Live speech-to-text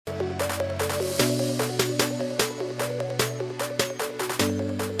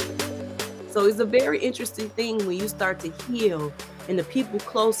So it's a very interesting thing when you start to heal and the people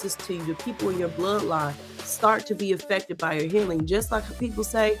closest to you, the people in your bloodline, start to be affected by your healing. Just like people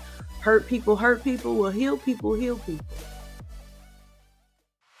say, hurt people, well, heal people, heal people.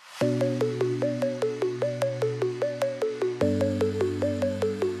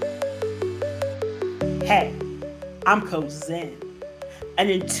 Hey, I'm Coach Zen, an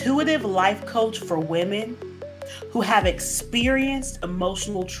intuitive life coach for women who have experienced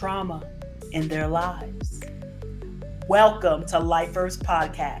emotional trauma in their lives. Welcome to Lifers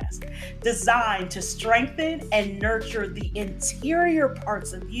Podcast, designed to strengthen and nurture the interior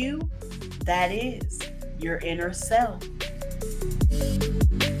parts of you, that is, your inner self.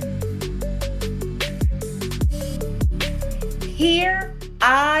 Here,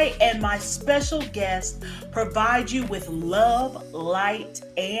 I and my special guest provide you with love, light,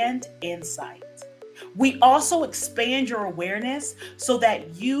 and insight. We also expand your awareness so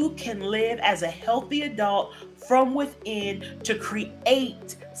that you can live as a healthy adult from within to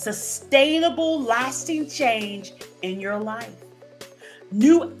create sustainable, lasting change in your life.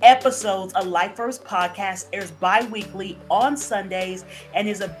 New episodes of Lifers Podcast airs bi-weekly on Sundays and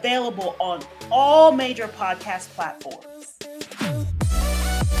is available on all major podcast platforms.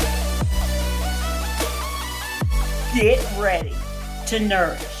 Get ready to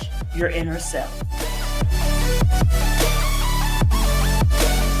nourish your inner self.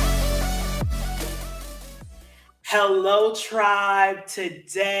 Hello, tribe.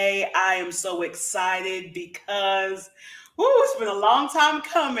 Today I am so excited because it's been a long time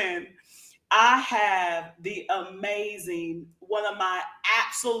coming. I have the amazing, one of my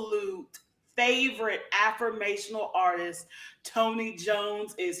absolute favorite affirmational artists, Toni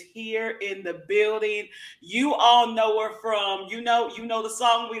Jones, is here in the building. You all know her from, you know the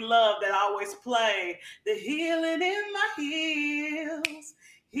song we love that I always play, the healing in my heels.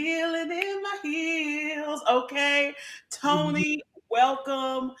 Healing in my heels. Okay. Toni,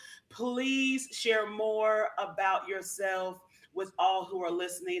 welcome. Please share more about yourself with all who are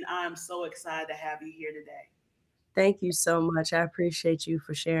listening. I'm so excited to have you here today. Thank you so much. I appreciate you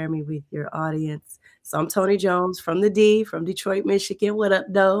for sharing me with your audience. So I'm Toni Jones from the D, from Detroit, Michigan. What up,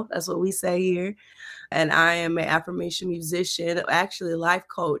 though? That's what we say here. And I am an affirmation musician, actually a life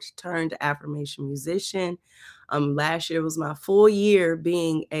coach turned affirmation musician. Last year was my full year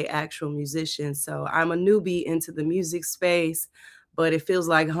being an actual musician. So I'm a newbie into the music space, but it feels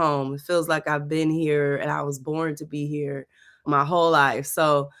like home. It feels like I've been here and I was born to be here my whole life.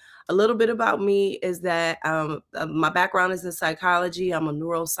 So a little bit about me is that my background is in psychology. I'm a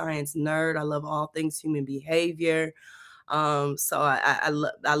neuroscience nerd. I love all things human behavior. So I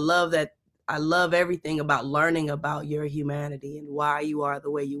love that. I love everything about learning about your humanity and why you are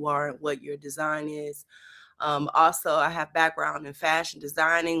the way you are and what your design is. Also, I have background in fashion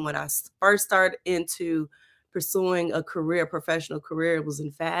designing. When I first started into pursuing a professional career, it was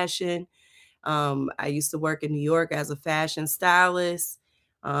in fashion. I used to work in New York as a fashion stylist.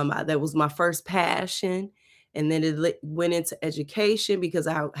 That was my first passion. And then it went into education because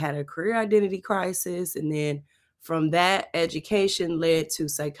I had a career identity crisis. And then from that, education led to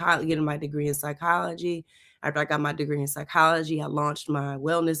psychology, getting my degree in psychology. After I got my degree in psychology, I launched my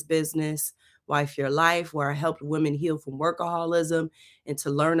wellness business, Wife Your Life, where I helped women heal from workaholism and to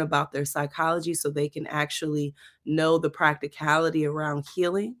learn about their psychology so they can actually know the practicality around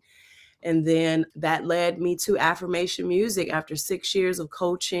healing. And then that led me to affirmation music after 6 years of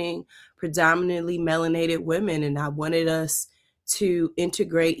coaching predominantly melanated women. And I wanted us to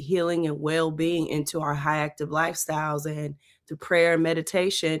integrate healing and well-being into our high active lifestyles. And through prayer and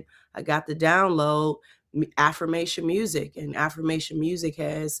meditation, I got the download affirmation music. And affirmation music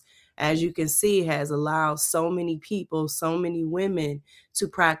has, as you can see, has allowed so many people, so many women to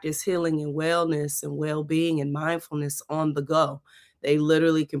practice healing and wellness and well-being and mindfulness on the go. They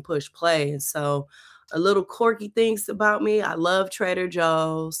literally can push play. And so a little quirky things about me. I love Trader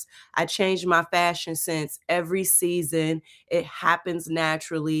Joe's. I change my fashion sense every season. It happens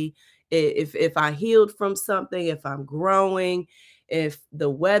naturally. If I healed from something, if I'm growing, if the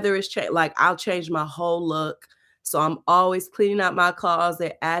weather is changing, like I'll change my whole look. So I'm always cleaning out my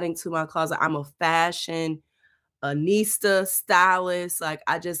closet, adding to my closet. I'm a fashion anista stylist.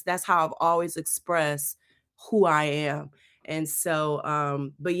 That's how I've always expressed who I am. And so,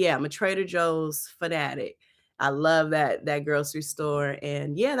 but yeah, I'm a Trader Joe's fanatic. I love that grocery store.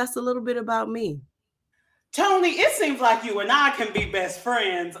 And yeah, that's a little bit about me. Toni, it seems like you and I can be best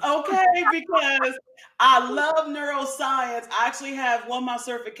friends, okay? Because I love neuroscience. I actually have one of my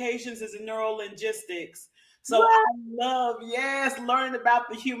certifications is in neurolinguistics. So what? I love, learning about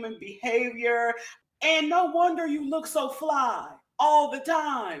the human behavior. And no wonder you look so fly. all the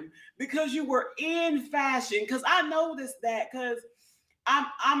time because you were in fashion. Because I noticed that because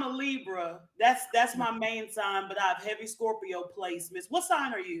I'm a Libra. That's my main sign, but I have heavy Scorpio placements. What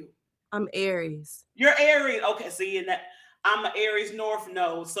sign are you? I'm Aries. You're Aries. Okay, see, and that I'm an Aries North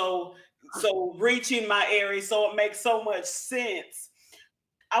node. So reaching my Aries, so it makes so much sense.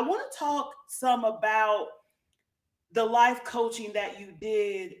 I want to talk some about the life coaching that you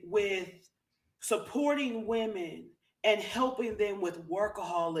did with supporting women and helping them with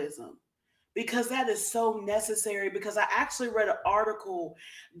workaholism because that is so necessary. Because I actually read an article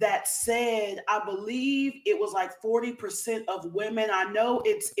that said, I believe it was like 40% of women, I know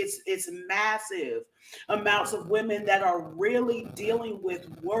it's massive amounts of women that are really dealing with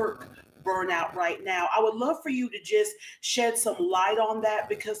work burnout right now. I would love for you to just shed some light on that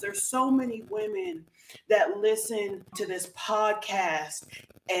because there's so many women that listen to this podcast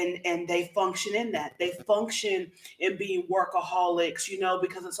and they function in that. They function in being workaholics,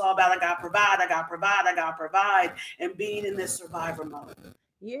 because it's all about I got to provide, I got to provide, I got to provide, and being in this survivor mode.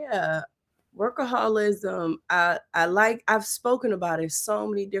 Yeah. Workaholism, I've spoken about it so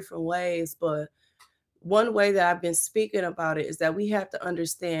many different ways, but one way that I've been speaking about it is that we have to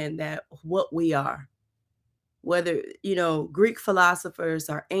understand that what we are, whether, Greek philosophers,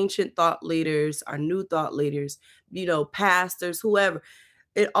 our ancient thought leaders, our new thought leaders, pastors, whoever,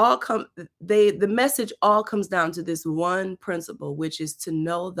 the message all comes down to this one principle, which is to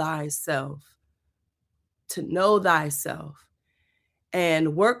know thyself, to know thyself. And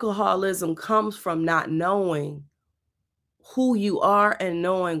workaholism comes from not knowing who you are and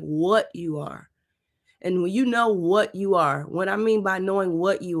knowing what you are. And when you know what you are, what I mean by knowing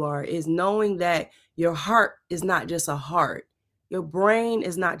what you are is knowing that your heart is not just a heart. Your brain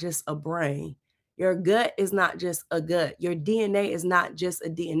is not just a brain. Your gut is not just a gut. Your DNA is not just a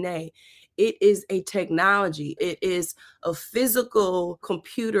DNA. It is a technology. It is a physical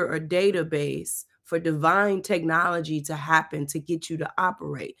computer or database for divine technology to happen to get you to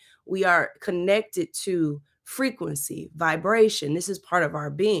operate. We are connected to frequency, vibration. This is part of our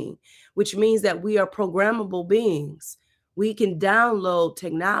being, which means that we are programmable beings. We can download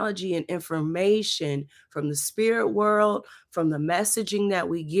technology and information from the spirit world, from the messaging that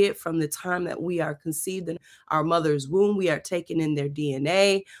we get from the time that we are conceived in our mother's womb. We are taking in their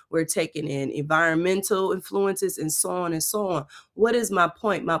DNA. We're taking in environmental influences and so on and so on. What is my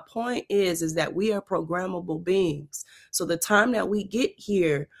point? My point is that we are programmable beings. So the time that we get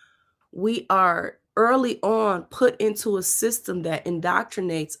here, we are early on put into a system that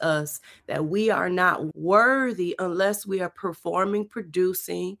indoctrinates us that we are not worthy unless we are performing,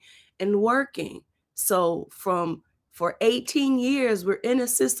 producing, and working. So for 18 years, we're in a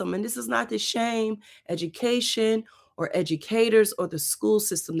system, and this is not to shame education or educators or the school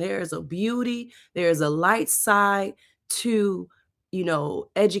system. There is a beauty, there is a light side to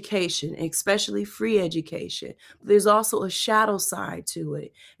education, especially free education. There's also a shadow side to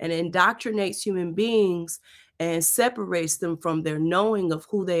it, and it indoctrinates human beings and separates them from their knowing of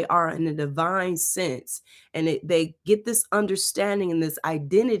who they are in a divine sense. And they get this understanding and this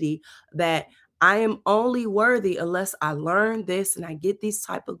identity that I am only worthy unless I learn this and I get these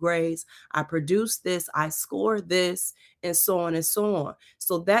type of grades, I produce this, I score this, and so on and so on.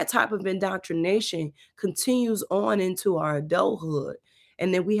 So that type of indoctrination continues on into our adulthood.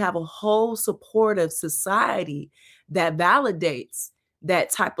 And then we have a whole supportive society that validates that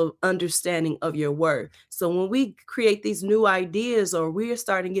type of understanding of your worth. So when we create these new ideas or we're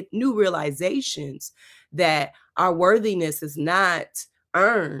starting to get new realizations that our worthiness is not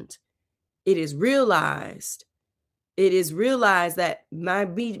earned, it is realized. It is realized that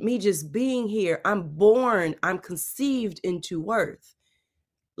me just being here, I'm born, I'm conceived into worth.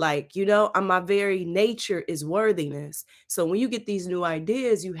 My very nature is worthiness. So when you get these new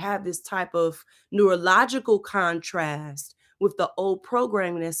ideas, you have this type of neurological contrast with the old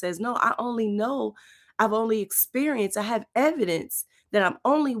programming that says, no, I've only experienced, I have evidence that I'm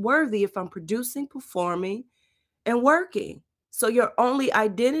only worthy if I'm producing, performing, and working. So your only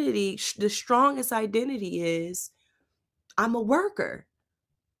identity, the strongest identity is, I'm a worker.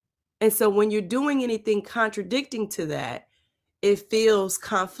 And so when you're doing anything contradicting to that, it feels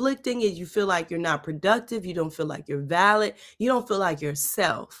conflicting and you feel like you're not productive. You don't feel like you're valid. You don't feel like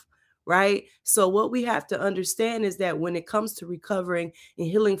yourself, right? So what we have to understand is that when it comes to recovering and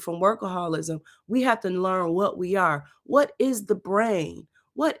healing from workaholism, we have to learn what we are. What is the brain?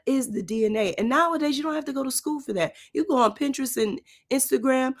 What is the DNA? And nowadays, you don't have to go to school for that. You go on Pinterest and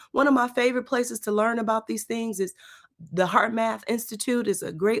Instagram. One of my favorite places to learn about these things is the Heart Math Institute. Is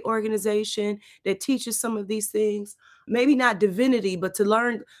a great organization that teaches some of these things. Maybe not divinity, but to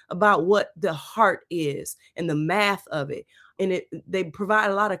learn about what the heart is and the math of it. and they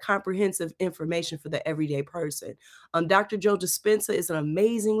provide a lot of comprehensive information for the everyday person. Dr. Joe Dispenza is an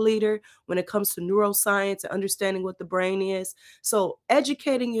amazing leader when it comes to neuroscience and understanding what the brain is. So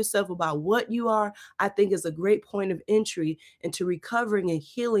educating yourself about what you are, I think, is a great point of entry into recovering and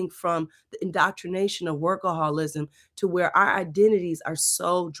healing from the indoctrination of workaholism, to where our identities are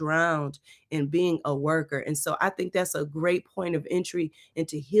so drowned in being a worker. And so I think that's a great point of entry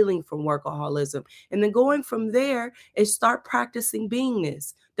into healing from workaholism. And then going from there is start practicing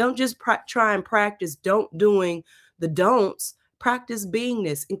beingness. Don't just try and practice doing the don'ts. Practice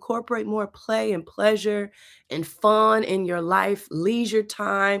beingness. Incorporate more play and pleasure and fun in your life, leisure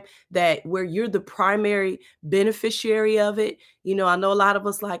time, that where you're the primary beneficiary of it. You know, I know a lot of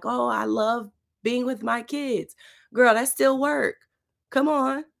us like, oh, I love being with my kids. Girl, that's still work. Come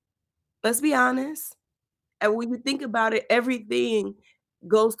on. Let's be honest. And when you think about it, everything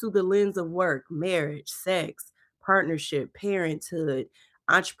goes through the lens of work: marriage, sex, partnership, parenthood,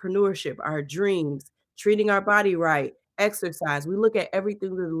 entrepreneurship, our dreams, treating our body right, exercise. We look at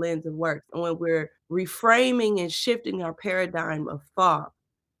everything through the lens of work. And when we're reframing and shifting our paradigm of thought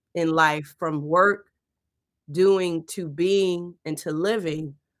in life from work, doing, to being, and to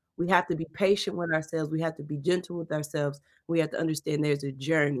living, we have to be patient with ourselves. We have to be gentle with ourselves. We have to understand there's a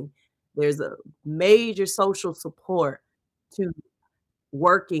journey. There's a major social support to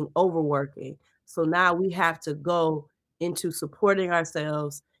overworking. So now we have to go into supporting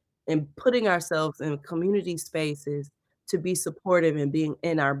ourselves and putting ourselves in community spaces to be supportive and being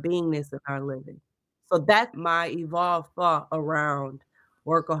in our beingness and our living. So that's my evolved thought around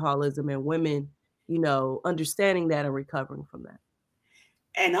workaholism and women, understanding that and recovering from that.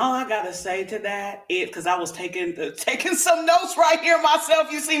 And all I gotta say to that is, because I was taking some notes right here myself.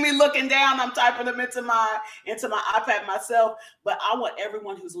 You see me looking down. I'm typing them into my iPad myself. But I want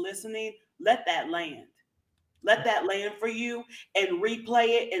everyone who's listening, let that land. Let that land for you, and replay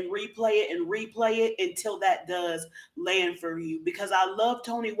it and replay it and replay it until that does land for you. Because I love,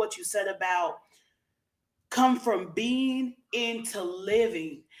 Tony, what you said about come from being into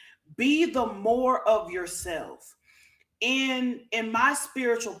living. Be the more of yourself. In my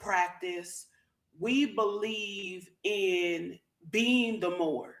spiritual practice, we believe in being the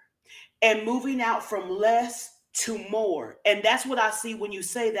more and moving out from less to more. And that's what I see when you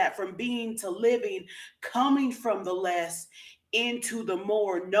say that, from being to living, coming from the less into the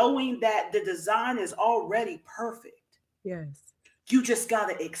more, knowing that the design is already perfect. Yes. You just got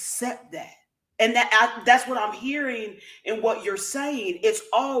to accept that. And that's what I'm hearing in what you're saying. It's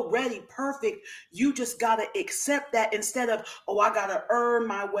already perfect. You just got to accept that, instead of, oh, I got to earn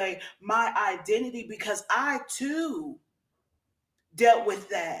my way, my identity, because I too dealt with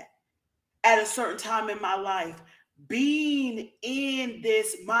that at a certain time in my life. Being in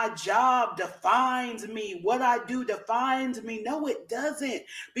this, my job defines me. What I do defines me. No, it doesn't,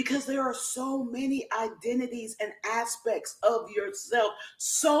 because there are so many identities and aspects of yourself.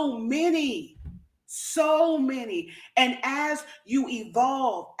 So many. And as you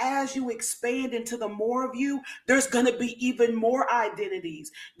evolve, as you expand into the more of you, there's going to be even more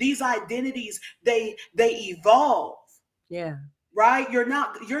identities. These identities, they evolve. Yeah. Right? You're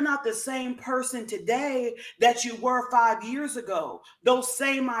not the same person today that you were 5 years ago. Those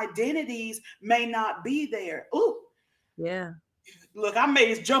same identities may not be there. Ooh. Yeah. Look, I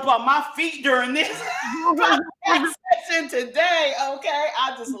may jump on my feet during this session today. Okay.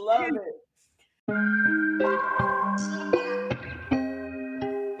 I just love it.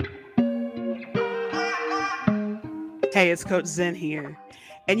 Hey, it's Coach Zen here.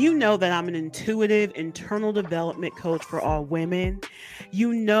 And you know that I'm an intuitive internal development coach for all women.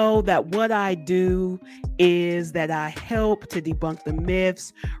 You know that what I do is that I help to debunk the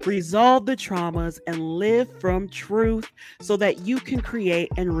myths, resolve the traumas, and live from truth so that you can create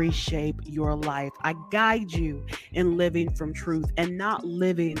and reshape your life. I guide you in living from truth and not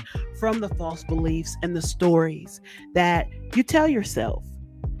living from the false beliefs and the stories that you tell yourself.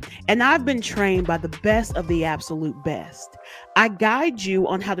 And I've been trained by the best of the absolute best. I guide you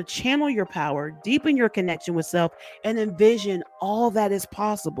on how to channel your power, deepen your connection with self, and envision all that is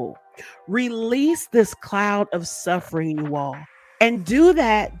possible. Release this cloud of suffering, you all. And do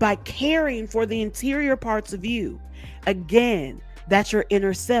that by caring for the interior parts of you. Again, that's your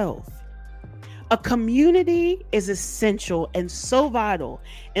inner self. A community is essential and so vital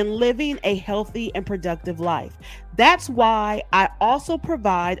in living a healthy and productive life. That's why I also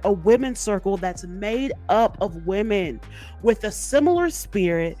provide a women's circle that's made up of women with a similar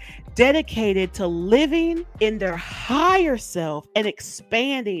spirit, dedicated to living in their higher self and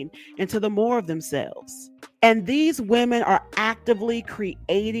expanding into the more of themselves. And these women are actively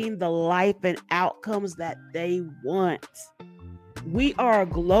creating the life and outcomes that they want. We are a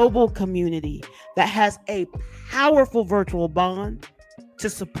global community that has a powerful virtual bond to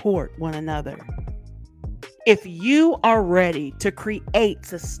support one another. If you are ready to create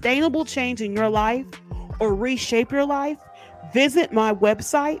sustainable change in your life or reshape your life, visit my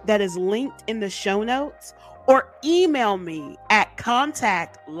website that is linked in the show notes or email me at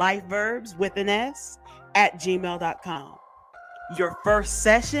contactlifeverbs@gmail.com. Your first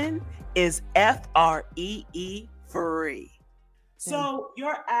session is free. So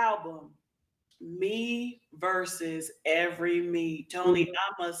your album, Me versus Every Me. Tony,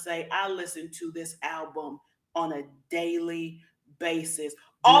 I must say, I listen to this album on a daily basis.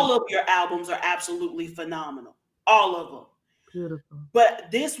 All of your albums are absolutely phenomenal. All of them. Beautiful. But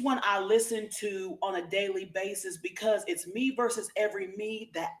this one I listen to on a daily basis because it's Me versus Every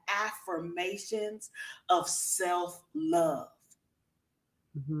Me, the affirmations of self-love.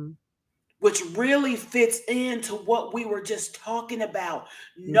 Mm-hmm. Which really fits into what we were just talking about,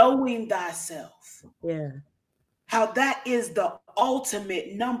 knowing thyself. Yeah. How that is the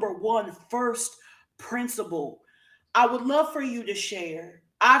ultimate number one first principle. I would love for you to share.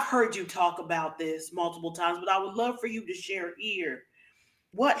 I've heard you talk about this multiple times, but I would love for you to share here.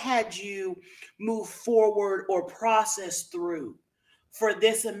 What had you move forward or process through for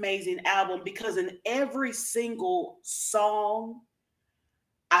this amazing album? Because in every single song,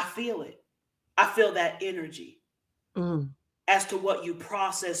 I feel it. I feel that energy as to what you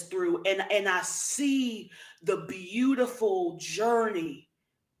process through. And I see the beautiful journey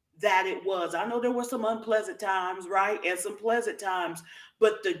that it was. I know there were some unpleasant times, right? And some pleasant times,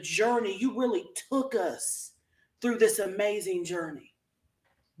 but the journey, you really took us through this amazing journey.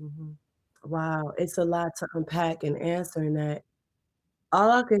 Mm-hmm. Wow. It's a lot to unpack and answering that.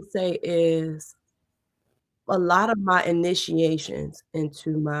 All I can say is a lot of my initiations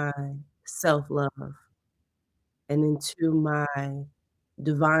into my self-love and into my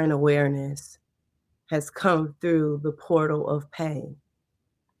divine awareness has come through the portal of pain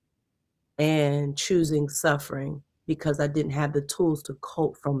and choosing suffering because I didn't have the tools to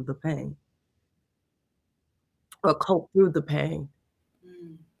cope from the pain or cope through the pain.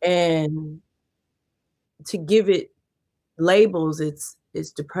 And to give it labels, it's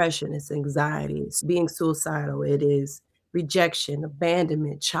depression, it's anxiety, it's being suicidal, it is rejection,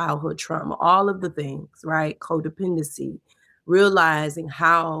 abandonment, childhood trauma, all of the things, right? Codependency, realizing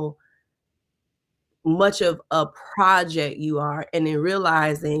how much of a project you are, and then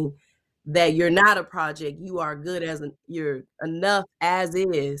realizing that you're not a project, you are good as you're enough as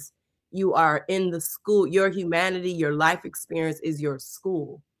is. You are in the school, your humanity, your life experience is your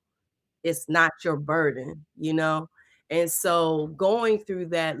school. It's not your burden, you know? And so going through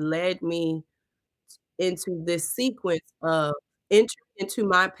that led me into this sequence of entering into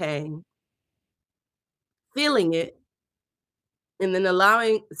my pain, feeling it, and then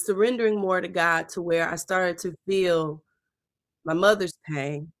surrendering more to God to where I started to feel my mother's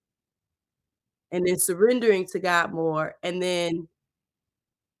pain, and then surrendering to God more, and then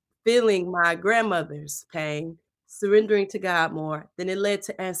feeling my grandmother's pain, surrendering to God more. Then it led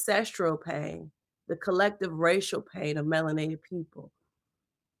to ancestral pain, the collective racial pain of melanated people.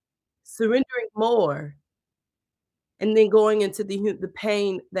 Surrendering more, and then going into the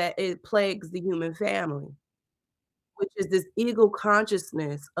pain that it plagues the human family, which is this ego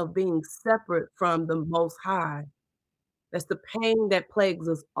consciousness of being separate from the Most High. That's the pain that plagues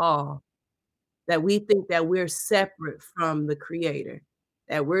us all, that we think that we're separate from the Creator,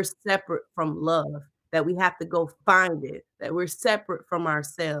 that we're separate from love, that we have to go find it, that we're separate from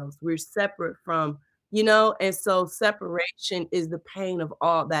ourselves, we're separate from, and so separation is the pain of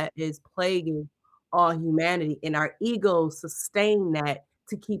all that is plaguing all humanity, and our egos sustain that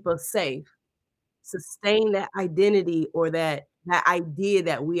to keep us safe, sustain that identity or that idea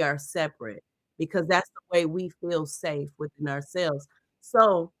that we are separate, because that's the way we feel safe within ourselves.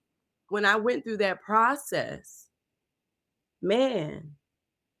 So when I went through that process, man,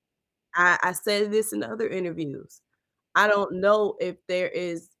 I said this in other interviews. I don't know if there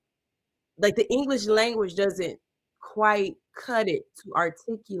is, like, the English language doesn't quite cut it to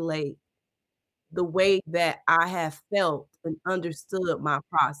articulate the way that I have felt and understood my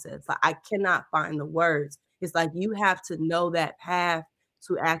process. Like, I cannot find the words. It's like you have to know that path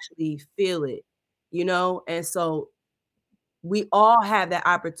to actually feel it, And so we all have that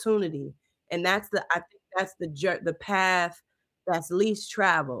opportunity, and I think that's the path that's least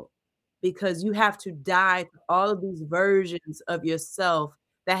traveled, because you have to die to all of these versions of yourself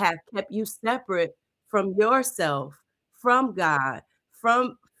that have kept you separate from yourself, from God,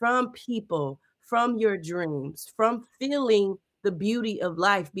 from people, from your dreams, from feeling the beauty of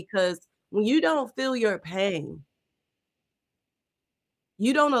life, because when you don't feel your pain,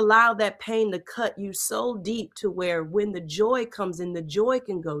 You don't allow that pain to cut you so deep to where when the joy comes in, the joy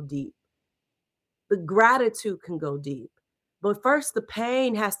can go deep. The gratitude can go deep. But first, the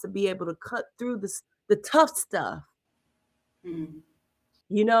pain has to be able to cut through the tough stuff, Mm.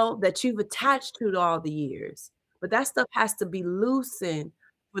 that you've attached to all the years. But that stuff has to be loosened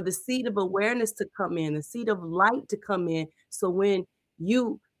for the seed of awareness to come in, the seed of light to come in. So when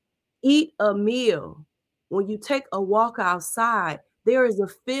you eat a meal, when you take a walk outside, there is a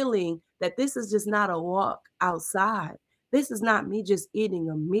feeling that this is just not a walk outside. This is not me just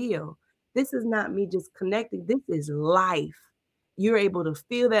eating a meal. This is not me just connecting. This is life. You're able to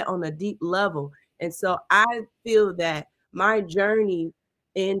feel that on a deep level. And so I feel that my journey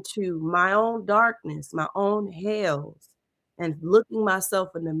into my own darkness, my own hells, and looking myself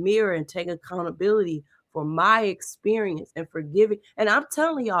in the mirror and taking accountability for my experience and forgiving. And I'm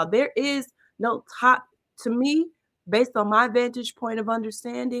telling y'all, there is no top to me, based on my vantage point of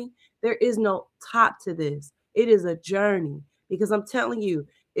understanding, there is no top to this. It is a journey because I'm telling you,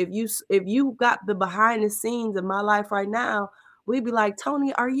 if you got the behind the scenes of my life right now, we'd be like,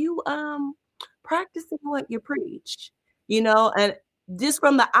 Tony, are you practicing what you preach? And just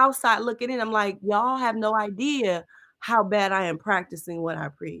from the outside looking in, I'm like, y'all have no idea how bad I am practicing what I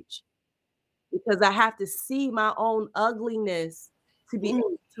preach because I have to see my own ugliness to be Mm.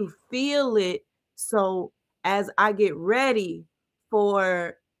 able to feel it. So as I get ready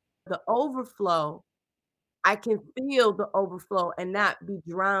for the overflow, I can feel the overflow and not be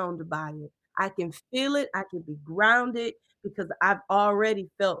drowned by it. I can feel it. I can be grounded because I've already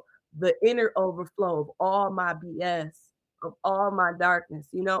felt the inner overflow of all my BS, of all my darkness,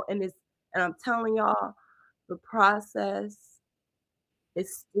 and I'm telling y'all, the process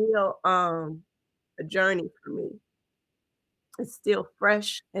is still a journey for me. It's still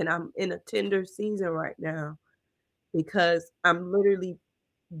fresh and I'm in a tender season right now because I'm literally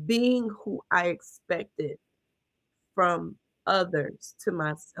being who I expected from others to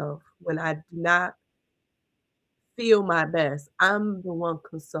myself when I do not feel my best. I'm the one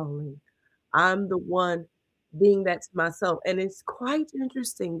consoling. I'm the one being that to myself. And it's quite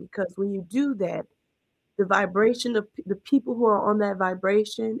interesting because when you do that, the vibration of the people who are on that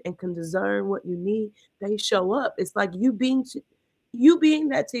vibration and can discern what you need, they show up. It's like you being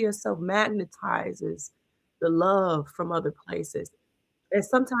that to yourself magnetizes the love from other places. And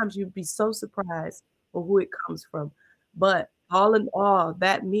sometimes you'd be so surprised on who it comes from. But all in all,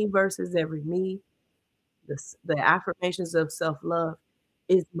 that me versus every me, the affirmations of self-love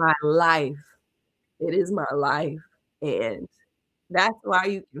is my life. It is my life. And that's why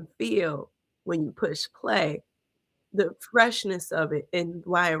you can feel when you push play the freshness of it and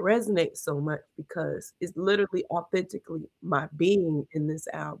why it resonates so much because it's literally authentically my being in this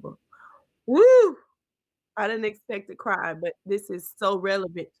album. Woo! I didn't expect to cry, but this is so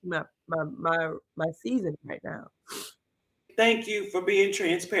relevant to my season right now. Thank you for being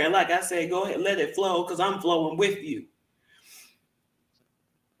transparent. Like I said, go ahead, let it flow because I'm flowing with you.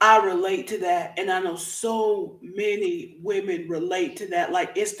 I relate to that. And I know so many women relate to that.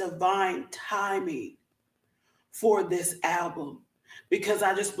 Like it's divine timing for this album because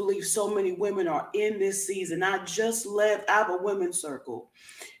I just believe so many women are in this season. I just left, I have a women's circle,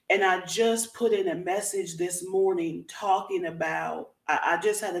 and I just put in a message this morning talking about, I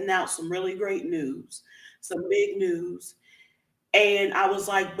just had announced some really great news, some big news. And I was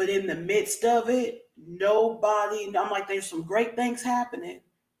like, but in the midst of it, I'm like, there's some great things happening,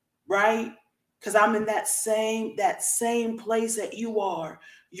 right? Because I'm in that same place that you are.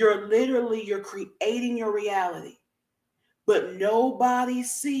 You're creating your reality, but nobody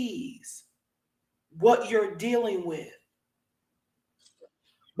sees what you're dealing with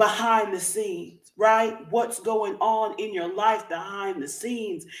behind the scenes, right? What's going on in your life behind the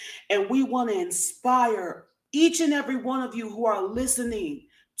scenes. And we want to inspire each and every one of you who are listening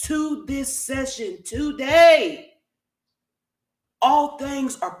to this session today. All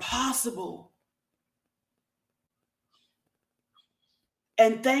things are possible.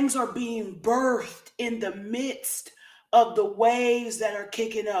 And things are being birthed in the midst of the waves that are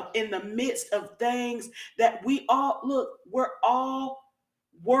kicking up, in the midst of things that we're all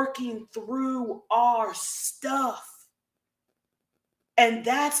working through our stuff. And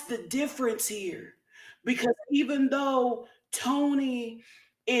that's the difference here. Because even though Tony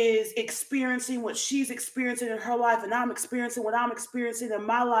is experiencing what she's experiencing in her life, and I'm experiencing what I'm experiencing in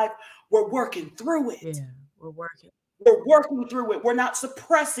my life, we're working through it. Yeah, we're working. We're working through it. We're not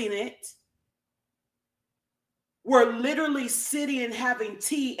suppressing it. We're literally sitting and having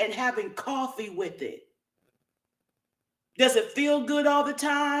tea and having coffee with it. Does it feel good all the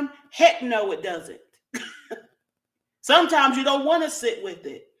time? Heck no, it doesn't. Sometimes you don't want to sit with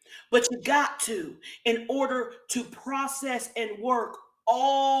it, but you got to in order to process and work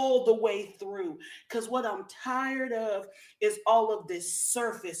all the way through. Because what I'm tired of is all of this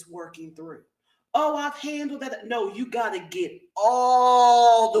surface working through. Oh, I've handled that. No, you got to get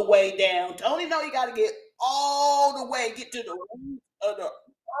all the way down. Tony, no, you got to get all the way, get to the root of the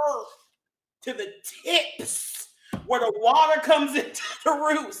earth, to the tips where the water comes into the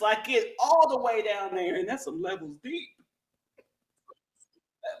roots, like it all the way down there. And that's some levels deep.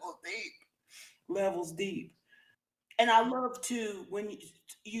 Levels deep. Levels deep. And I love too when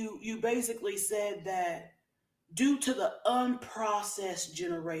you basically said that due to the unprocessed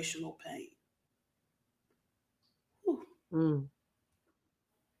generational pain, whew, Mm.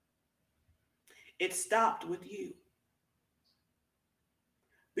 it stopped with you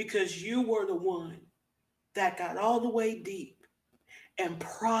because you were the one that got all the way deep and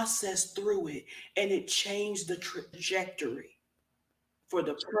processed through it, and it changed the trajectory for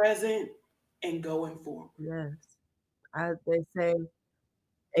the present and going forward. Yes. They say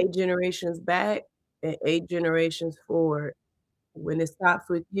 8 generations back and 8 generations forward. When it stops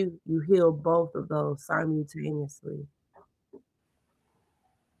with you, you heal both of those simultaneously, you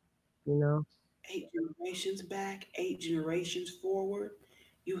know? 8 generations back, 8 generations forward.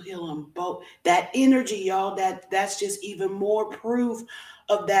 You heal them both. That energy, y'all, that's just even more proof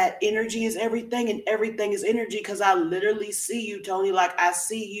of that energy is everything and everything is energy. Because I literally see you, Tony, like I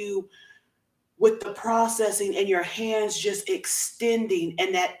see you with the processing and your hands just extending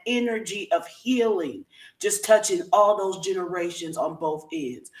and that energy of healing just touching all those generations on both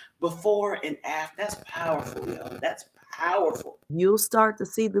ends, before and after. That's powerful, yo. That's powerful. You'll start to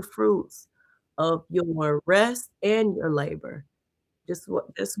see the fruits of your rest and your labor. Just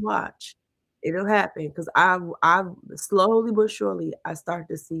watch. It'll happen because I've slowly but surely, I start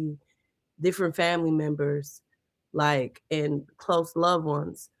to see different family members, like, and close loved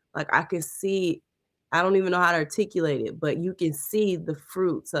ones. Like, I can see I don't even know how to articulate it, but you can see the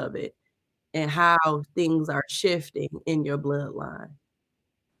fruits of it and how things are shifting in your bloodline.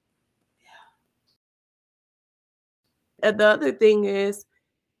 And the other thing is,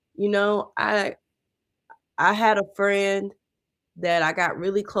 you know, I had a friend that I got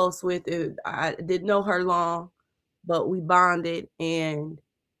really close with. I didn't know her long, but we bonded. And,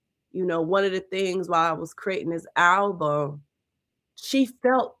 you know, one of the things while I was creating this album, she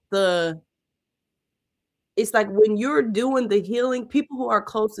felt it's like when you're doing the healing, people who are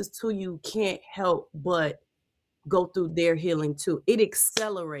closest to you can't help but go through their healing too. It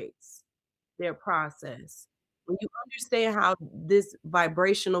accelerates their process. When you understand how this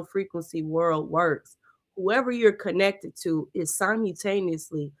vibrational frequency world works, whoever you're connected to is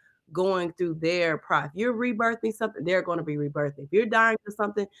simultaneously going through their if you're rebirthing something, they're going to be rebirthing. If you're dying to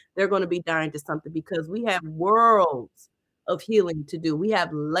something, they're going to be dying to something because we have worlds of healing to do. We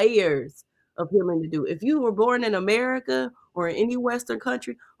have layers of healing to do. If you were born in America or in any Western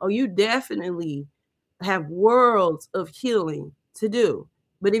country, oh, you definitely have worlds of healing to do.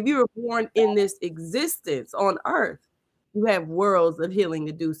 But if you were born in this existence on earth, you have worlds of healing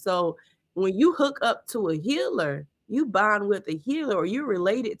to do. So when you hook up to a healer, you bond with a healer or you're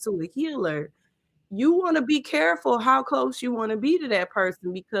related to a healer, you want to be careful how close you want to be to that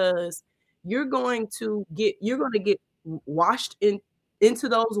person because you're going to get washed into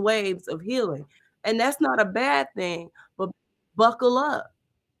those waves of healing. And that's not a bad thing, but buckle up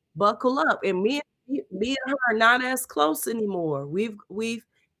buckle up. And me and her are not as close anymore. We've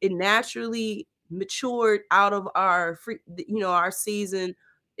it naturally matured out of our our season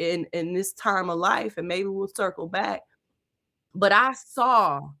in this time of life, and maybe we'll circle back. But I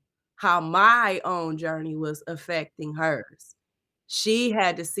saw how my own journey was affecting hers. She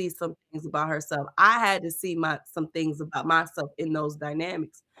had to see some things about herself. I had to see some things about myself in those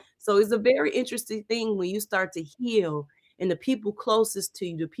dynamics. So it's a very interesting thing when you start to heal and the people closest to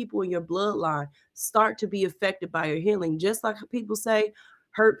you, the people in your bloodline start to be affected by your healing. Just like people say,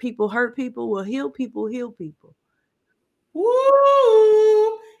 hurt people, will heal people, heal people.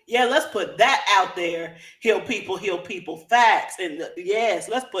 Woo! Yeah, let's put that out there. Heal people, facts. And yes,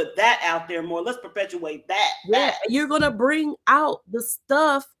 let's put that out there more. Let's perpetuate that. Yeah, Facts. and you're gonna bring out the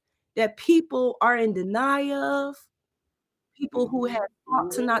stuff that people are in denial of, people who have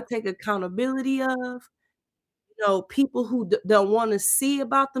fought to not take accountability of, people who don't wanna see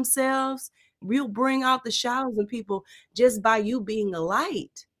about themselves. We'll bring out the shadows in people just by you being a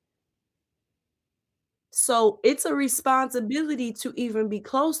light. So, it's a responsibility to even be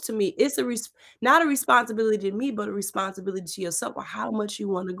close to me. It's not a responsibility to me, but a responsibility to yourself or how much you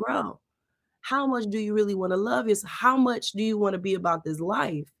wanna grow. How much do you really wanna love yourself? How much do you wanna be about this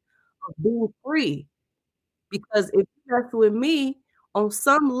life of being free? Because if you mess with me, on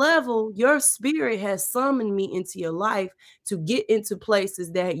some level, your spirit has summoned me into your life to get into places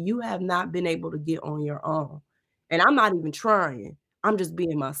that you have not been able to get on your own. And I'm not even trying. I'm just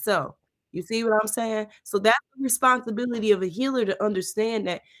being myself. You see what I'm saying? So that's the responsibility of a healer to understand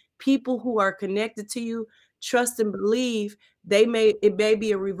that people who are connected to you trust and believe it may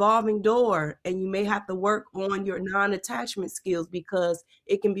be a revolving door and you may have to work on your non-attachment skills because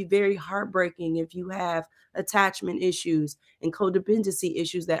it can be very heartbreaking if you have attachment issues and codependency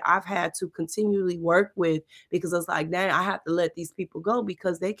issues that I've had to continually work with because it's like, now I have to let these people go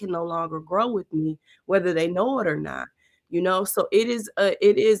because they can no longer grow with me, whether they know it or not. So it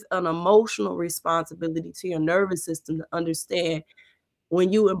is an emotional responsibility to your nervous system to understand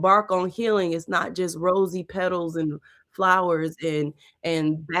when you embark on healing, it's not just rosy petals and flowers and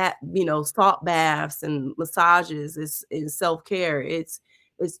salt baths and massages. It's self-care. It's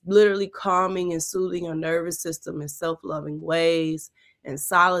literally calming and soothing your nervous system in self-loving ways and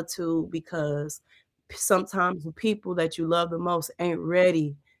solitude because sometimes the people that you love the most ain't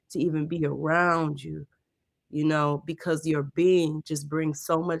ready to even be around you, because your being just brings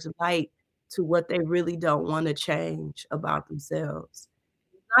so much light to what they really don't want to change about themselves.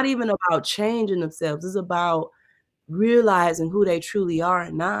 Not even about changing themselves, it's about realizing who they truly are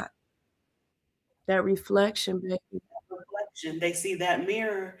and not. That reflection, baby, Reflection. They see that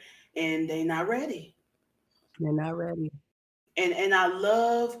mirror and they not ready. they're not ready. And I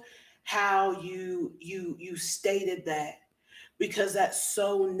love how you stated that, because that's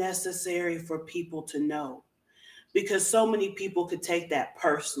so necessary for people to know, because so many people could take that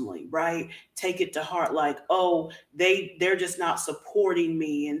personally, right? Take it to heart, like, oh, they're just not supporting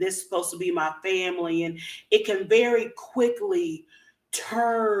me and this is supposed to be my family. And it can very quickly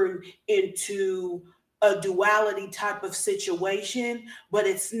turn into a duality type of situation, but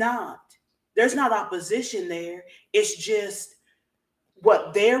it's not. There's not opposition there. It's just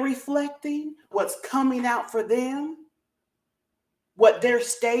what they're reflecting, what's coming out for them, what they're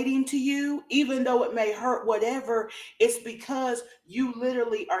stating to you, even though it may hurt, whatever. It's because you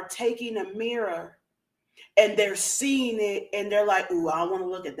literally are taking a mirror and they're seeing it and they're like, ooh, I don't want to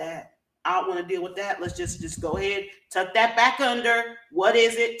look at that. I don't want to deal with that. Let's just go ahead, tuck that back under. What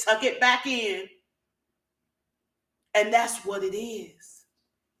is it? Tuck it back in. And that's what it is.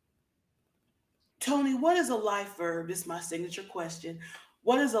 Tony, what is a life verb? This is my signature question.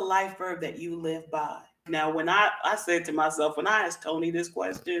 What is a life verb that you live by? Now, when I said to myself, when I asked Tony this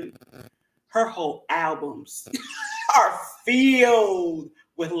question, her whole albums are filled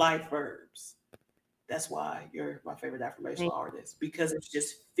with life verbs. That's why you're my favorite affirmational artist, because it's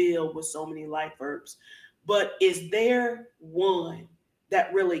just filled with so many life verbs. But is there one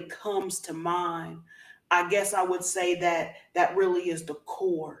that really comes to mind? I guess I would say that really is the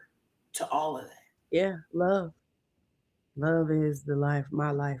core to all of that. Yeah, love. Love is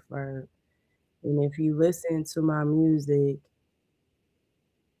my life verb. And if you listen to my music,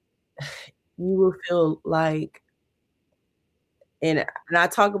 you will feel like and I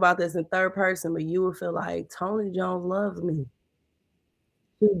talk about this in third person, but you will feel like Tony Jones loves me.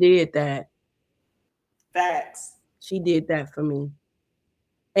 She did that. Facts. She did that for me.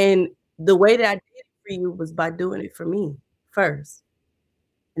 And the way that I did it for you was by doing it for me first,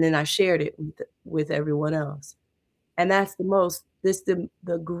 and then I shared it with everyone else. And that's the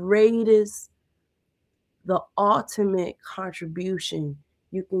greatest, the ultimate contribution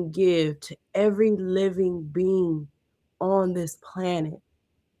you can give to every living being on this planet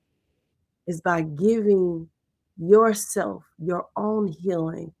is by giving yourself your own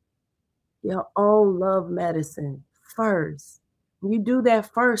healing, your own love medicine first. When you do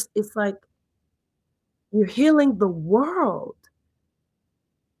that first, it's like you're healing the world.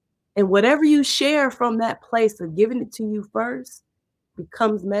 And whatever you share from that place of giving it to you first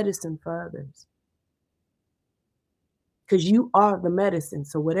becomes medicine for others. Because you are the medicine.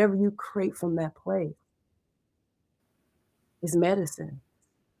 So whatever you create from that place is medicine.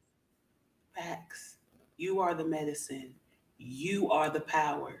 Facts. You are the medicine. You are the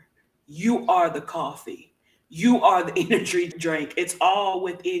power. You are the coffee. You are the energy drink. It's all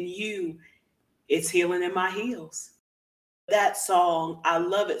within you. It's healing in my heels. That song, I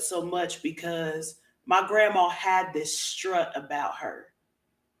love it so much because my grandma had this strut about her.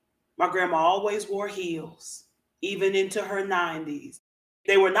 My grandma always wore heels, even into her 90s.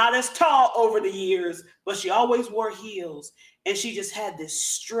 They were not as tall over the years, but she always wore heels. And she just had this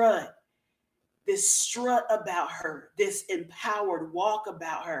strut about her, this empowered walk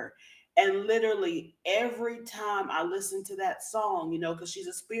about her. And literally every time I listen to that song, because she's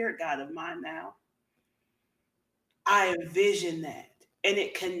a spirit guide of mine now, I envision that. and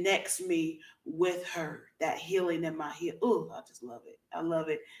it connects me with her. That healing in my heel. Oh, I just love it. I love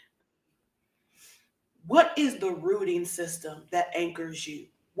it. What is the rooting system that anchors you?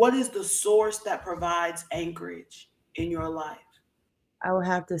 What is the source that provides anchorage in your life? I would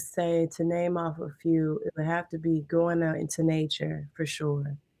have to say, to name off a few, it would have to be going out into nature for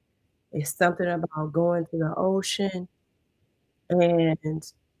sure. It's something about going to the ocean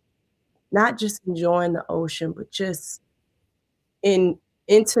and not just enjoying the ocean, but just in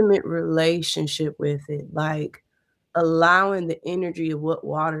intimate relationship with it, like allowing the energy of what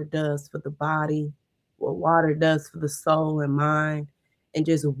water does for the body, what water does for the soul and mind, and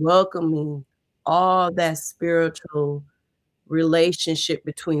just welcoming all that spiritual relationship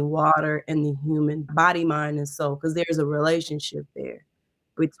between water and the human body, mind, and soul, because there's a relationship there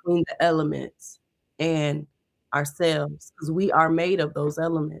between the elements and ourselves, because we are made of those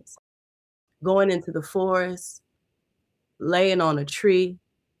elements. Going into the forest, laying on a tree,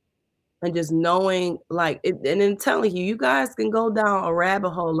 and just knowing, like, it, and then telling you, you guys can go down a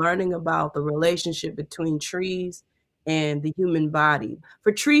rabbit hole learning about the relationship between trees and the human body.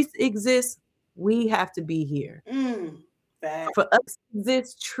 For trees to exist, we have to be here. Mm, fact. For us to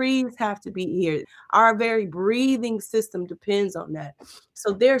exist, trees have to be here. Our very breathing system depends on that.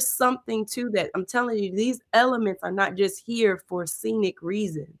 So there's something to that. I'm telling you, these elements are not just here for scenic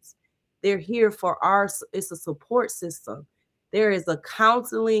reasons. They're here for it's a support system. There is a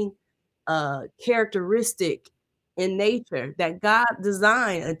counseling characteristic in nature that God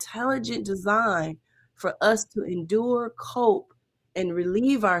designed, intelligent design for us to endure, cope, and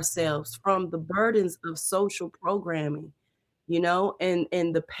relieve ourselves from the burdens of social programming, and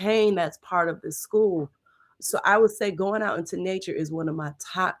the pain that's part of the school. So I would say going out into nature is one of my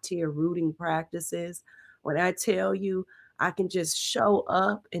top tier rooting practices. When I tell you I can just show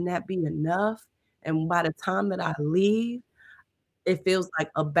up and that be enough, and by the time that I leave, it feels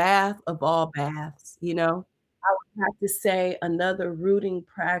like a bath of all baths. I would have to say another rooting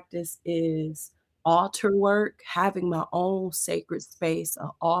practice is altar work, having my own sacred space,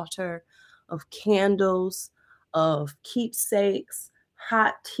 an altar of candles, of keepsakes,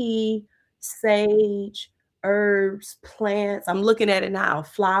 hot tea, sage, herbs, plants. I'm looking at it now,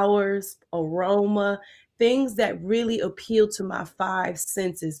 flowers, aroma, things that really appeal to my five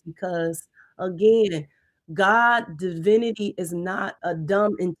senses because, again, God, divinity is not a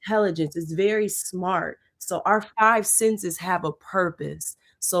dumb intelligence. It's very smart. So our five senses have a purpose.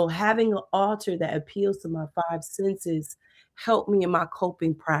 So having an altar that appeals to my five senses help me in my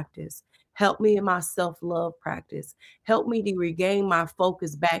coping practice, help me in my self-love practice, help me to regain my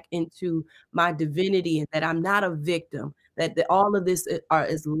focus back into my divinity and that I'm not a victim, that all of this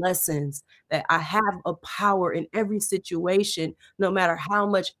is lessons, that I have a power in every situation, no matter how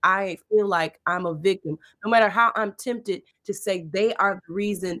much I feel like I'm a victim, no matter how I'm tempted to say they are the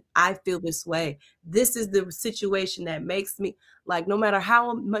reason I feel this way. This is the situation that makes me, like, no matter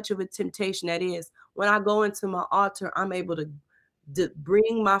how much of a temptation that is, when I go into my altar, I'm able to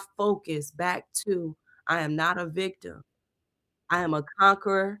bring my focus back to I am not a victim. I am a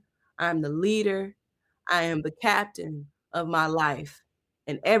conqueror. I am the leader. I am the captain of my life.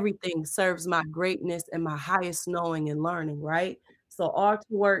 And everything serves my greatness and my highest knowing and learning, right? So art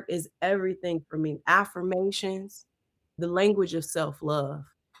work is everything for me. Affirmations, the language of self-love.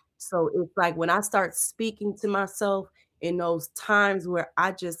 So it's like when I start speaking to myself in those times where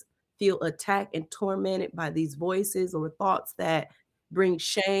I just feel attacked and tormented by these voices or thoughts that bring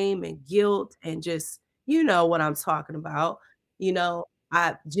shame and guilt and just, you know what I'm talking about, you know,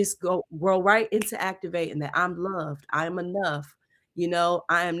 I just grow right into activating that I'm loved, I'm enough,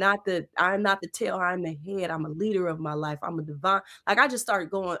 I am not the tail, I'm the head, I'm a leader of my life, I'm a divine, like I just start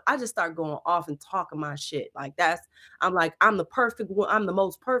going off and talking my shit. Like I'm like, I'm the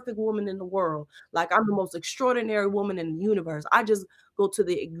most perfect woman in the world. Like I'm the most extraordinary woman in the universe. I just go to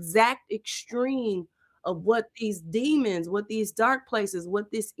the exact extreme of what these demons, what these dark places, what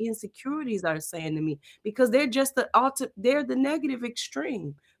these insecurities are saying to me because they're the negative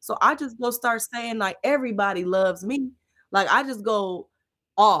extreme. So I just go start saying like everybody loves me. Like I just go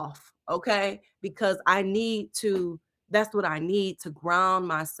off, okay? Because that's what I need to ground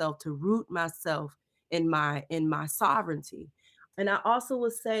myself, to root myself in my sovereignty. And I also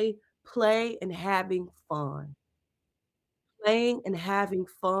would say play and having fun. Playing and having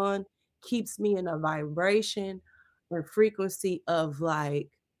fun keeps me in a vibration or frequency of like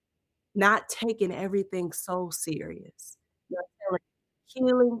not taking everything so serious, not taking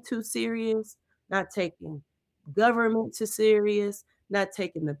healing too serious, not taking government too serious, not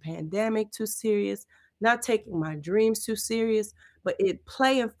taking the pandemic too serious, not taking my dreams too serious, but it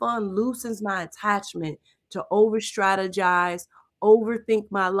play and fun loosens my attachment to over strategize, overthink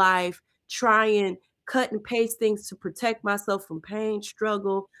my life, try and cut and paste things to protect myself from pain,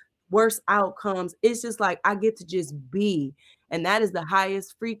 struggle, worse outcomes. It's just like I get to just be. And that is the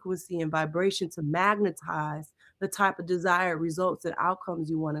highest frequency and vibration to magnetize the type of desired results and outcomes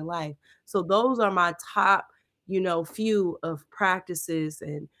you want in life. So those are my top, few of practices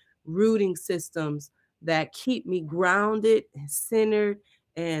and rooting systems that keep me grounded and centered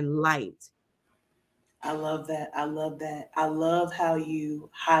and light. I love that. I love that. I love how you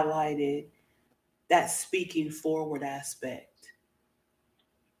highlighted that speaking forward aspect.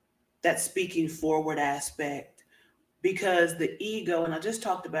 That speaking forward aspect. Because the ego, and I just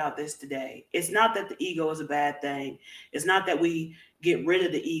talked about this today, it's not that the ego is a bad thing. It's not that we get rid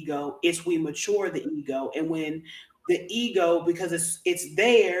of the ego, it's we mature the ego. And when the ego, because it's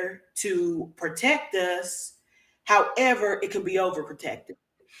there to protect us, however, it can be overprotected.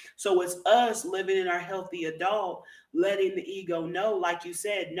 So it's us living in our healthy adult, letting the ego know, like you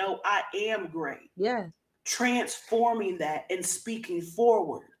said, no, I am great. Yes. Transforming that and speaking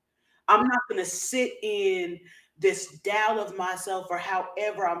forward. I'm not going to sit in this doubt of myself or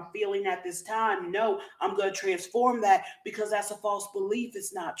however I'm feeling at this time. No, I'm going to transform that because that's a false belief.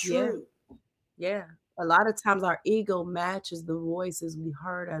 It's not true. Yeah. A lot of times our ego matches the voices we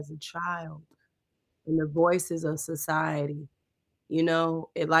heard as a child and the voices of society.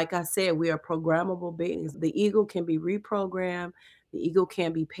 Like I said, we are programmable beings. The ego can be reprogrammed, the ego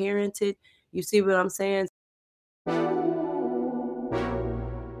can be parented. You see what I'm saying?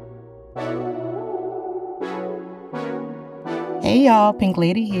 Hey y'all, Pink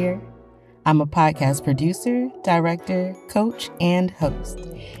Lady here. I'm a podcast producer, director, coach, and host.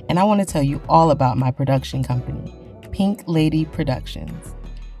 And I want to tell you all about my production company, Pink Lady Productions.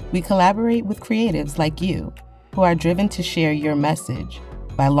 We collaborate with creatives like you who are driven to share your message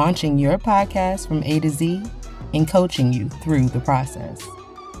by launching your podcast from A to Z and coaching you through the process.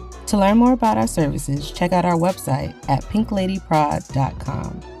 To learn more about our services, check out our website at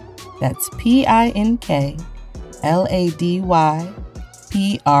pinkladyprod.com. That's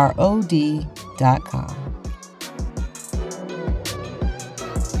PINKLADYPROD.com.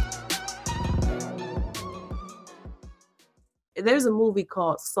 There's a movie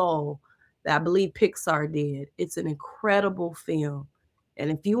called Soul that I believe Pixar did. It's an incredible film.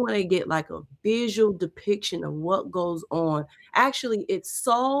 And if you want to get like a visual depiction of what goes on, actually it's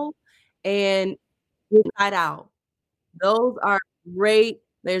Soul and Inside Out. Those are great.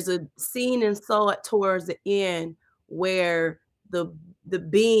 There's a scene in Soul towards the end where the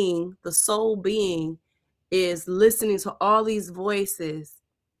soul being is listening to all these voices.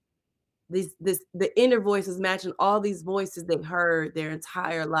 The inner voices matching all these voices they've heard their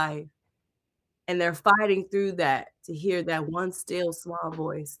entire life. And they're fighting through that to hear that one still small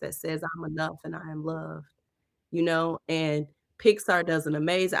voice that says, I'm enough and I am loved, and Pixar does an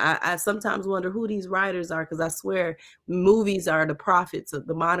amazing. I sometimes wonder who these writers are because I swear movies are the prophets of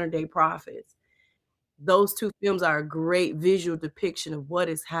the modern day prophets. Those two films are a great visual depiction of what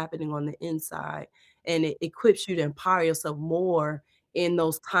is happening on the inside, and it equips you to empower yourself more in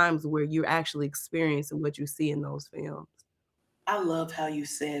those times where you're actually experiencing what you see in those films. I love how you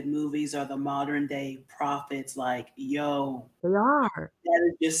said movies are the modern day prophets. Like, yo, They are.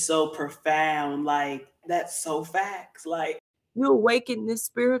 that is just so profound. Like, that's so facts. Like, you awaken this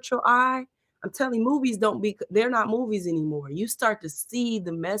spiritual eye. I'm telling you, movies they're not movies anymore. You start to see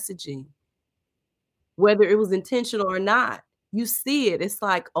the messaging, whether it was intentional or not. You see it. It's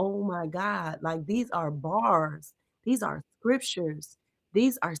like, oh my God, like these are bars. These are scriptures.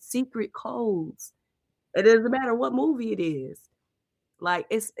 These are secret codes. It doesn't matter what movie it is. Like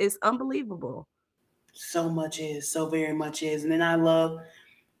it's unbelievable. So much is, so very much is. And then I love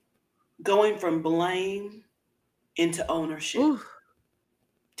going from blame into ownership. Oof.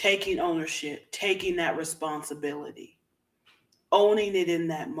 Taking ownership, taking that responsibility, owning it in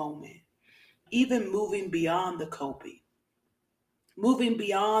that moment, even moving beyond the coping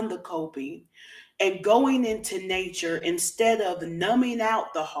and going into nature instead of numbing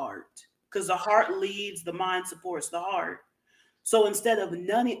out the heart, because the heart leads, the mind supports the heart. So instead of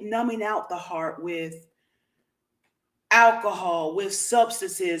numbing out the heart with alcohol, with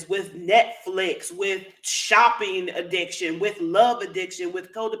substances, with Netflix, with shopping addiction, with love addiction,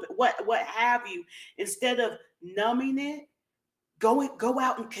 with codependent, what have you, instead of numbing it, go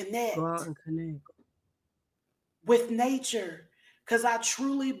out and connect. Go out and connect with nature. Because I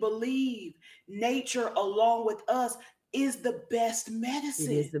truly believe nature along with us is the best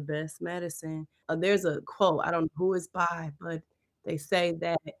medicine. It is the best medicine. There's a quote, I don't know who it's by, but they say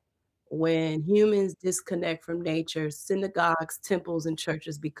that when humans disconnect from nature, synagogues, temples, and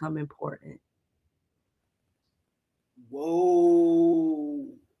churches become important. Whoa.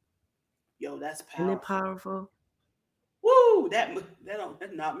 Yo, that's Isn't it powerful. powerful? Woo! That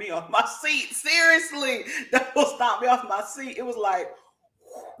knocked me off my seat. Seriously, that was knocked me off my seat. It was like,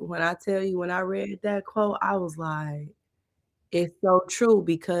 When I tell you, when I read that quote, I was like, it's so true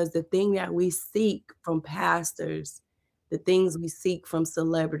because the thing that we seek from pastors, the things we seek from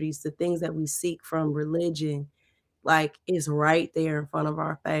celebrities, the things that we seek from religion, like, is right there in front of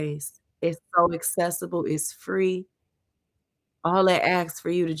our face. It's so accessible, it's free. All it asks for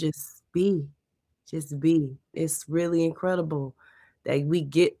you to just be. Just be. It's really incredible that we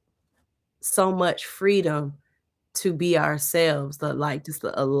get so much freedom to be ourselves, like, just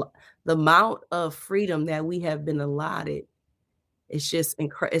the amount of freedom that we have been allotted, it's just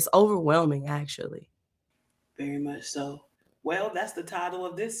it's overwhelming, actually. very much so. Well, that's the title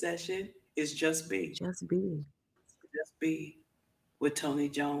of this session. Is Just Be. Just be. Just Be with Tony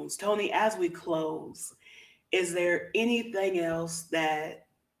Jones. Tony, as we close, is there anything else that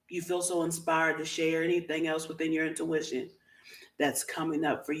you feel so inspired to share? Anything else within your intuition that's coming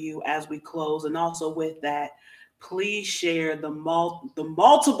up for you as we close? And also with that, please share the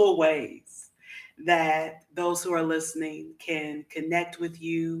multiple ways that those who are listening can connect with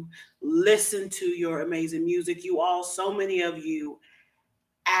you, listen to your amazing music. You all, so many of you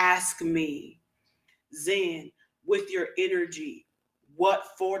ask me, Zen, with your energy,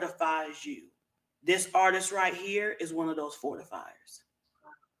 what fortifies you? This artist right here is one of those fortifiers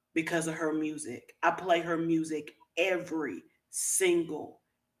because of her music. I play her music every single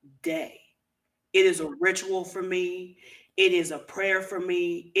day. It is a ritual for me. It is a prayer for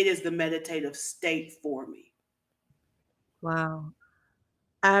me. It is the meditative state for me. Wow.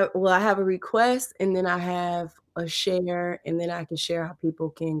 I have a request, and then I have a share, and then I can share how people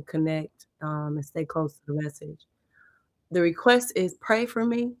can connect, and stay close to the message. The request is pray for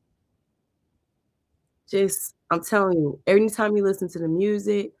me. Just I'm telling you, anytime you listen to the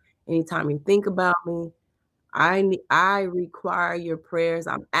music, anytime you think about me, I require your prayers.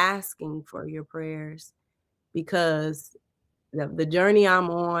 I'm asking for your prayers because the journey I'm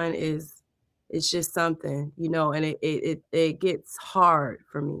on is it's just something, and it gets hard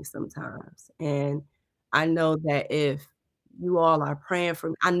for me sometimes. And I know that if you all are praying for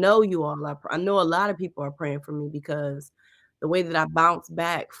me, I know you all are. I know a lot of people are praying for me because the way that I bounce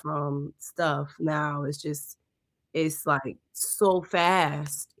back from stuff now is just it's like so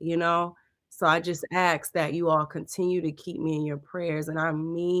fast. So I just ask that you all continue to keep me in your prayers, and I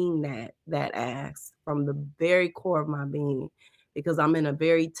mean that ask from the very core of my being, because I'm in a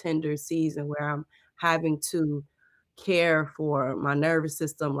very tender season where I'm having to care for my nervous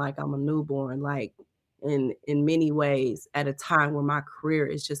system like I'm a newborn, like in many ways at a time where my career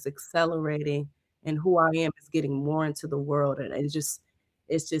is just accelerating and who I am is getting more into the world. And it's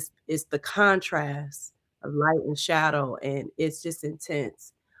the contrast of light and shadow, and it's just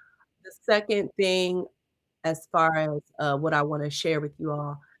intense. The second thing, as far as what I want to share with you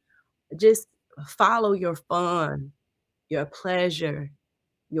all, just follow your fun, your pleasure,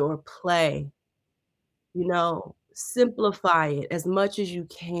 your play. Simplify it as much as you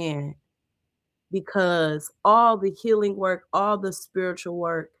can, because all the healing work, all the spiritual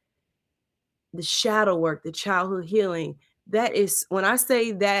work, the shadow work, the childhood healing, that is when I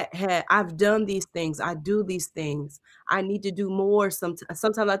say that I've done these things, I do these things. I need to do more.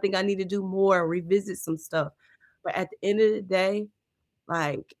 Sometimes I think I need to do more, revisit some stuff. But at the end of the day,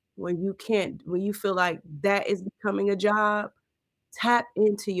 like when you feel like that is becoming a job, tap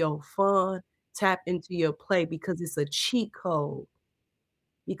into your fun, tap into your play, because it's a cheat code.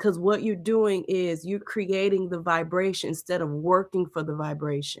 Because what you're doing is you're creating the vibration instead of working for the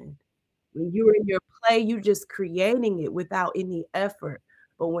vibration. When you're in your play, you're just creating it without any effort.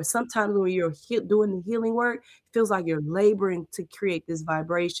 But sometimes when you're doing the healing work, it feels like you're laboring to create this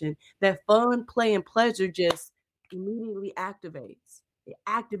vibration. That fun, play, and pleasure just immediately activates. It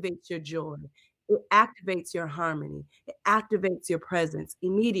activates your joy. It activates your harmony. It activates your presence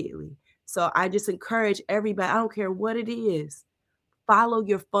immediately. So I just encourage everybody, I don't care what it is, follow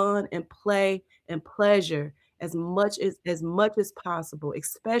your fun and play and pleasure as much as possible,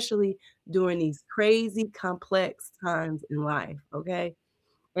 especially during these crazy complex times in life. Okay.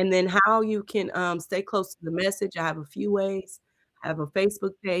 And then how you can stay close to the message. I have a few ways. I have a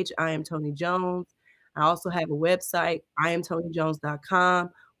Facebook page, I am Tony Jones. I also have a website, iamtonyjones.com,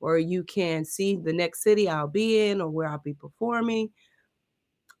 where you can see the next city I'll be in or where I'll be performing.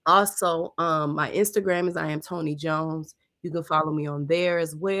 Also, my Instagram is I am Tony Jones. You can follow me on there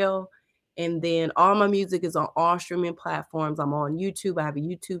as well. And then all my music is on all streaming platforms. I'm on YouTube. I have a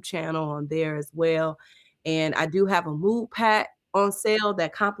YouTube channel on there as well. And I do have a mood pack on sale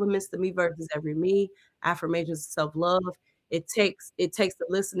that complements the Me versus Every Me. affirmations of self-love, it takes the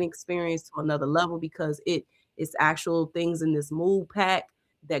listening experience to another level because it's actual things in this mood pack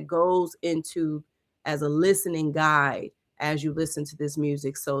that goes into as a listening guide as you listen to this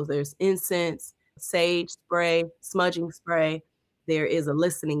music. So there's incense, sage spray, smudging spray. There is a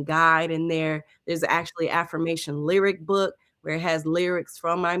listening guide in there. There's actually affirmation lyric book where it has lyrics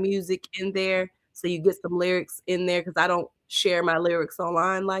from my music in there. So you get some lyrics in there because I don't share my lyrics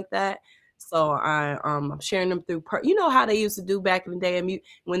online like that. So I'm sharing them through, you know how they used to do back in the day, and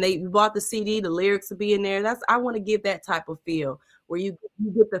when they bought the CD, the lyrics would be in there. I want to give that type of feel where you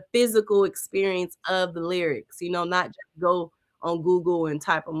get the physical experience of the lyrics, you know, not just go on Google and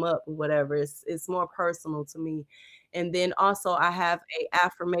type them up or whatever. It's more personal to me. And then also I have a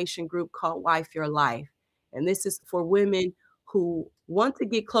affirmation group called Wife Your Life. And this is for women who want to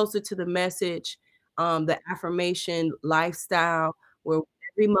get closer to the message, the affirmation lifestyle, where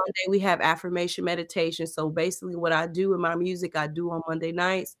every Monday we have affirmation meditation. So basically what I do in my music, I do on Monday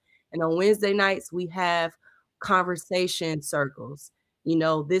nights. And on Wednesday nights, we have conversation circles. You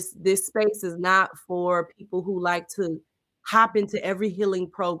know, this space is not for people who like to hop into every healing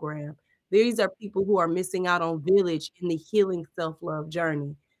program. These are people who are missing out on village in the healing self-love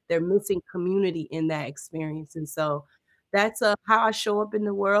journey. They're missing community in that experience. And so that's how I show up in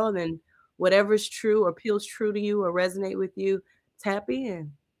the world, and whatever's true or feels true to you or resonate with you, tap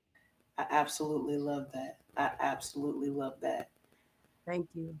in. I absolutely love that. I absolutely love that. Thank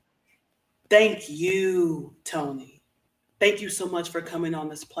you. Thank you, Toni. Thank you so much for coming on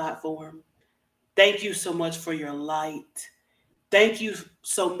this platform. Thank you so much for your light. Thank you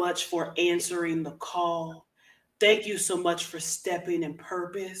so much for answering the call. Thank you so much for stepping in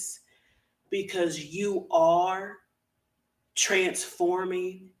purpose, because you are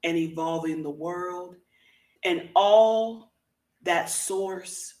transforming and evolving the world, and all that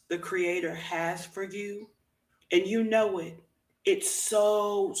source, the Creator, has for you. And you know it. It's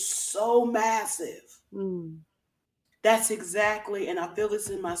so, so massive. That's exactly, and I feel this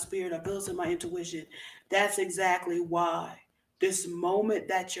in my spirit, I feel this in my intuition. That's exactly why this moment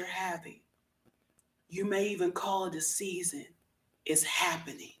that you're having, you may even call it a season, is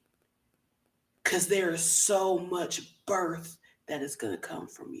happening. Because there is so much birth that is going to come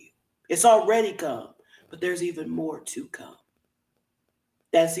from you. It's already come, but there's even more to come.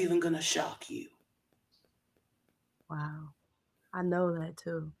 That's even going to shock you. Wow. I know that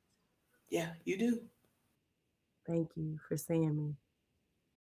too. Yeah, you do. Thank you for seeing me.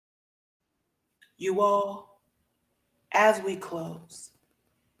 You all, as we close,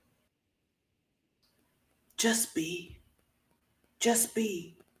 just be. Just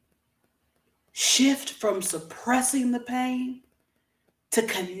be. Shift from suppressing the pain to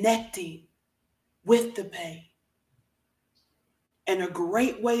connecting with the pain. And a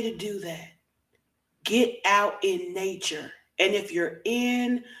great way to do that, get out in nature. And if you're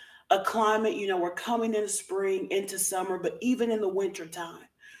in a climate, you know, we're coming into spring, into summer, but even in the winter time,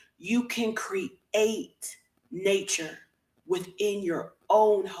 you can create nature within your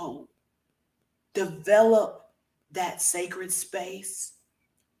own home. Develop that sacred space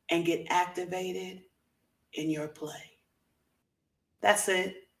and get activated in your play. That's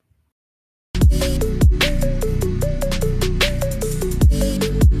it.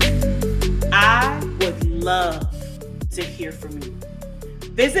 I would love to hear from you.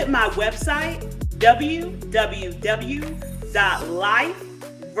 Visit my website,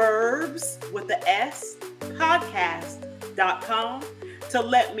 www.lifeverbspodcast.com, to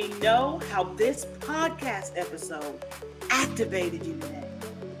let me know how this podcast episode activated you today.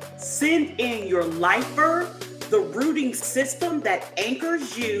 Send in your life verb, the rooting system that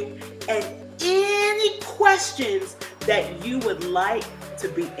anchors you, and any questions that you would like to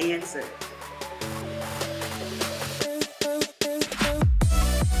be answered.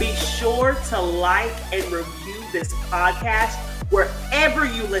 Be sure to like and review this podcast wherever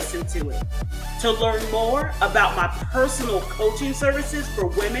you listen to it. To learn more about my personal coaching services for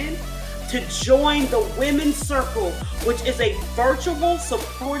women, to join the Women's Circle, which is a virtual,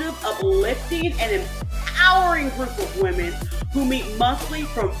 supportive, uplifting, and empowering group of women who meet monthly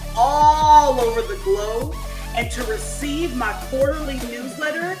from all over the globe. And to receive my quarterly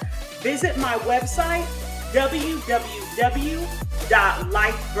newsletter, visit my website,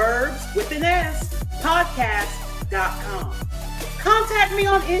 www.lifeverbspodcast.com. Contact me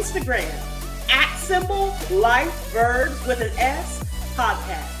on Instagram @lifeverbs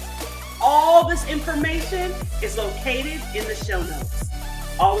podcast. All this information is located in the show notes.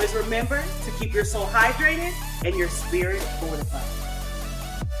 Always remember to keep your soul hydrated and your spirit fortified.